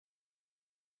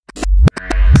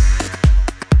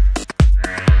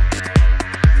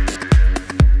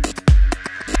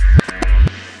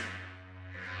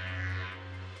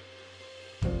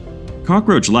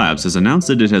Cockroach Labs has announced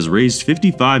that it has raised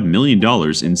 $55 million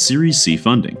in Series C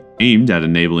funding, aimed at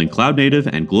enabling cloud-native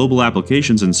and global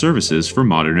applications and services for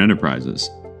modern enterprises.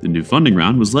 The new funding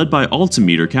round was led by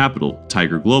Altimeter Capital,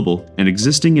 Tiger Global, and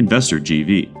existing investor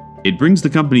GV. It brings the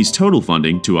company's total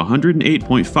funding to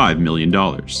 $108.5 million.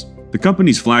 The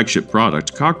company's flagship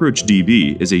product, Cockroach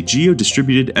DB, is a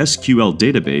geo-distributed SQL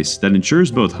database that ensures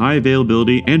both high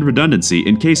availability and redundancy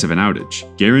in case of an outage,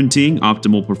 guaranteeing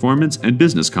optimal performance and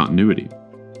business continuity.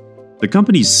 The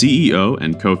company's CEO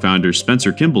and co-founder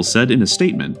Spencer Kimball said in a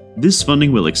statement, "This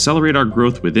funding will accelerate our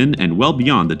growth within and well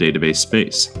beyond the database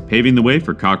space, paving the way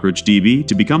for Cockroach DB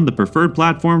to become the preferred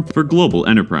platform for global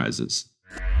enterprises."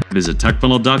 Visit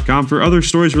techfunnel.com for other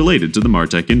stories related to the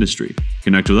MarTech industry.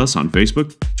 Connect with us on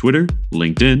Facebook, Twitter,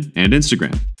 LinkedIn, and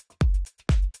Instagram.